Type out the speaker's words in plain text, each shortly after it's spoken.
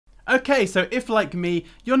Okay, so if like me,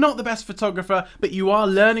 you're not the best photographer, but you are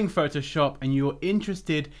learning Photoshop and you're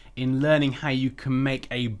interested in learning how you can make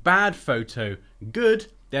a bad photo good,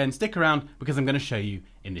 then stick around because I'm going to show you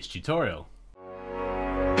in this tutorial.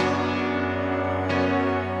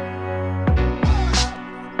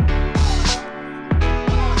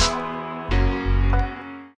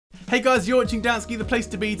 Hey guys, you're watching Dansky, the place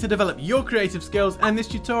to be to develop your creative skills, and in this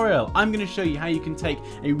tutorial I'm going to show you how you can take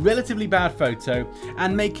a relatively bad photo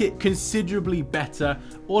and make it considerably better,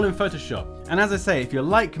 all in Photoshop. And as I say, if you're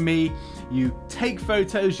like me, you take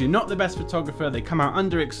photos, you're not the best photographer, they come out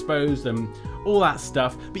underexposed and all that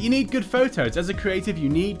stuff, but you need good photos. As a creative, you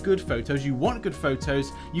need good photos, you want good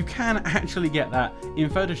photos, you can actually get that in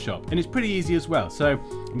Photoshop, and it's pretty easy as well. So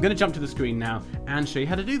I'm going to jump to the screen now and show you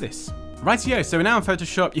how to do this. Rightio, so now in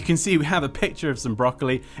Photoshop you can see we have a picture of some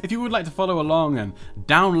broccoli. If you would like to follow along and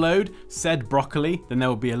download said broccoli, then there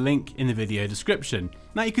will be a link in the video description.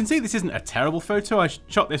 Now you can see this isn't a terrible photo. I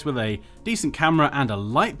shot this with a decent camera and a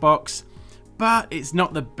light box, but it's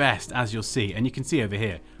not the best, as you'll see. And you can see over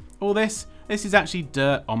here, all this is actually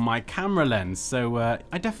dirt on my camera lens, so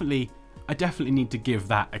I definitely need to give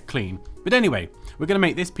that a clean. But anyway, we're going to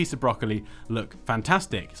make this piece of broccoli look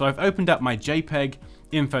fantastic. So I've opened up my JPEG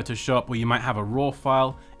in Photoshop, or you might have a RAW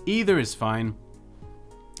file. Either is fine.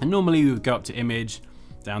 And normally we would go up to image,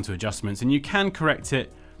 down to adjustments, and you can correct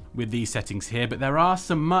it with these settings here, but there are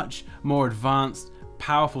some much more advanced,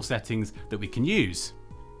 powerful settings that we can use.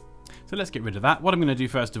 So let's get rid of that. What I'm going to do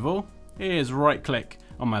first of all is right click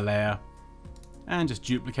on my layer and just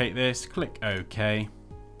duplicate this, click OK.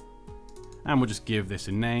 And we'll just give this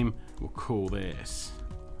a name. We'll call this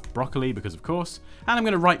broccoli because of course. And I'm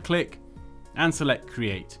going to right click and select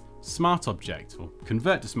create smart object, or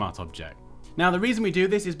convert to smart object. Now the reason we do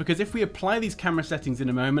this is because if we apply these camera settings in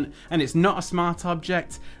a moment and it's not a smart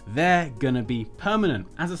object, they're gonna be permanent.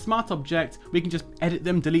 As a smart object, we can just edit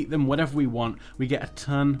them, delete them, whatever we want. We get a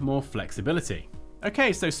ton more flexibility.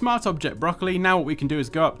 Okay, so smart object broccoli. Now what we can do is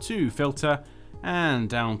go up to filter and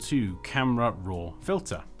down to camera raw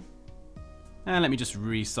filter. And let me just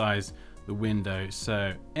resize the window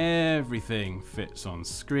so everything fits on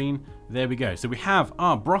screen. There we go. So we have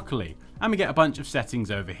our broccoli and we get a bunch of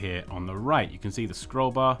settings over here on the right. You can see the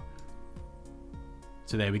scroll bar.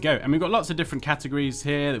 So there we go. And we've got lots of different categories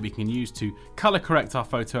here that we can use to color correct our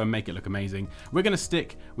photo and make it look amazing. We're going to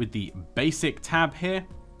stick with the basic tab here.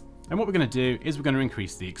 And what we're going to do is we're going to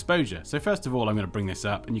increase the exposure. So first of all, I'm going to bring this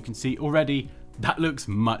up and you can see already that looks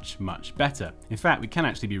much, much better. In fact, we can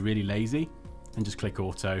actually be really lazy and just click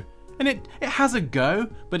auto. And it has a go,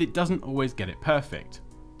 but it doesn't always get it perfect.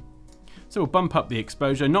 So we'll bump up the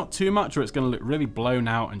exposure, not too much or it's going to look really blown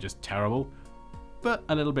out and just terrible, but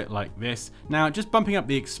a little bit like this. Now just bumping up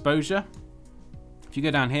the exposure, if you go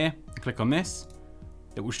down here and click on this,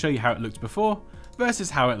 it will show you how it looked before versus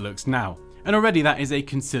how it looks now. And already that is a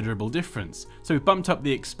considerable difference. So we've bumped up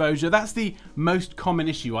the exposure. That's the most common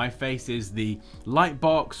issue I face, is the light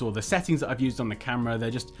box or the settings that I've used on the camera. They're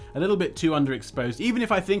just a little bit too underexposed. Even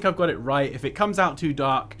if I think I've got it right, if it comes out too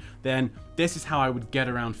dark, then this is how I would get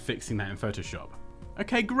around fixing that in Photoshop.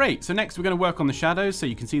 Okay, great. So next we're going to work on the shadows. So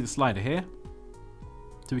you can see the slider here.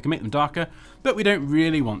 So we can make them darker, but we don't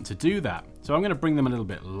really want to do that. So I'm going to bring them a little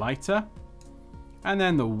bit lighter. And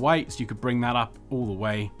then the whites, you could bring that up all the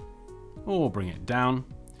way, or bring it down.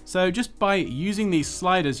 So just by using these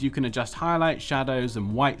sliders, you can adjust highlights, shadows,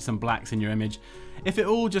 and whites and blacks in your image. If it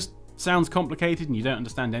all just sounds complicated and you don't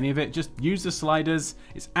understand any of it, just use the sliders.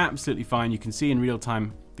 It's absolutely fine. You can see in real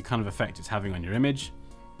time the kind of effect it's having on your image.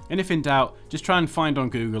 And if in doubt, just try and find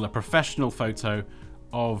on Google a professional photo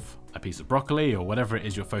of a piece of broccoli or whatever it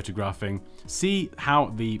is you're photographing. See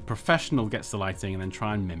how the professional gets the lighting and then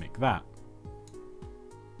try and mimic that.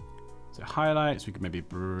 So highlights, we could maybe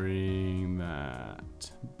bring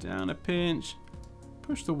that down a pinch,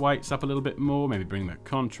 push the whites up a little bit more, maybe bring the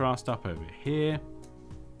contrast up over here.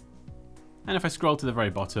 And if I scroll to the very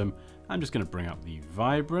bottom, I'm just going to bring up the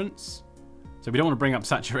vibrance. So we don't want to bring up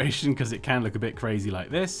saturation because it can look a bit crazy like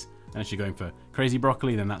this. Unless you're going for crazy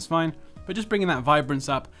broccoli, then that's fine. But just bringing that vibrance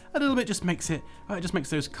up a little bit just makes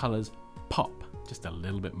those colors pop just a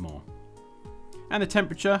little bit more. And the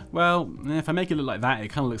temperature, well, if I make it look like that, it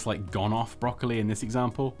kind of looks like gone off broccoli in this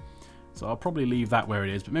example. So I'll probably leave that where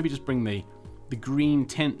it is, but maybe just bring the green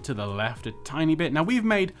tint to the left a tiny bit. Now we've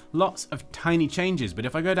made lots of tiny changes, but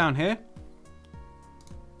if I go down here,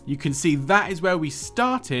 you can see that is where we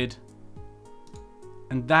started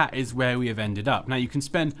and that is where we have ended up. Now you can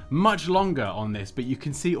spend much longer on this, but you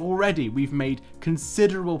can see already we've made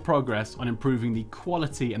considerable progress on improving the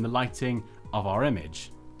quality and the lighting of our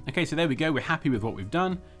image. Okay, so there we go. We're happy with what we've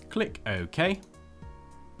done. Click OK.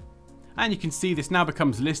 And you can see this now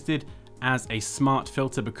becomes listed as a smart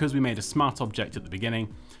filter because we made a smart object at the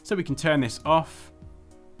beginning. So we can turn this off,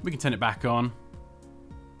 we can turn it back on,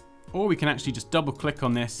 or we can actually just double click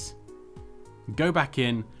on this, go back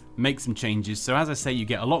in, make some changes. So as I say, you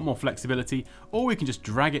get a lot more flexibility, or we can just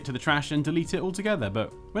drag it to the trash and delete it altogether.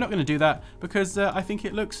 But we're not going to do that because I think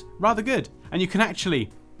it looks rather good. And you can actually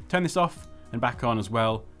turn this off and back on as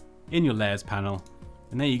well in your layers panel.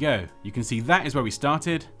 And there you go. You can see that is where we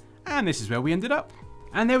started, and this is where we ended up.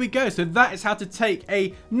 And there we go. So that is how to take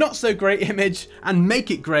a not so great image and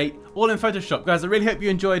make it great all in Photoshop. Guys, I really hope you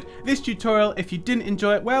enjoyed this tutorial. If you didn't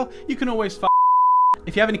enjoy it, well, you can always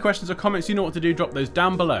if you have any questions or comments, you know what to do, drop those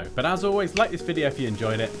down below. But as always, like this video if you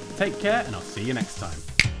enjoyed it. Take care, and I'll see you next time.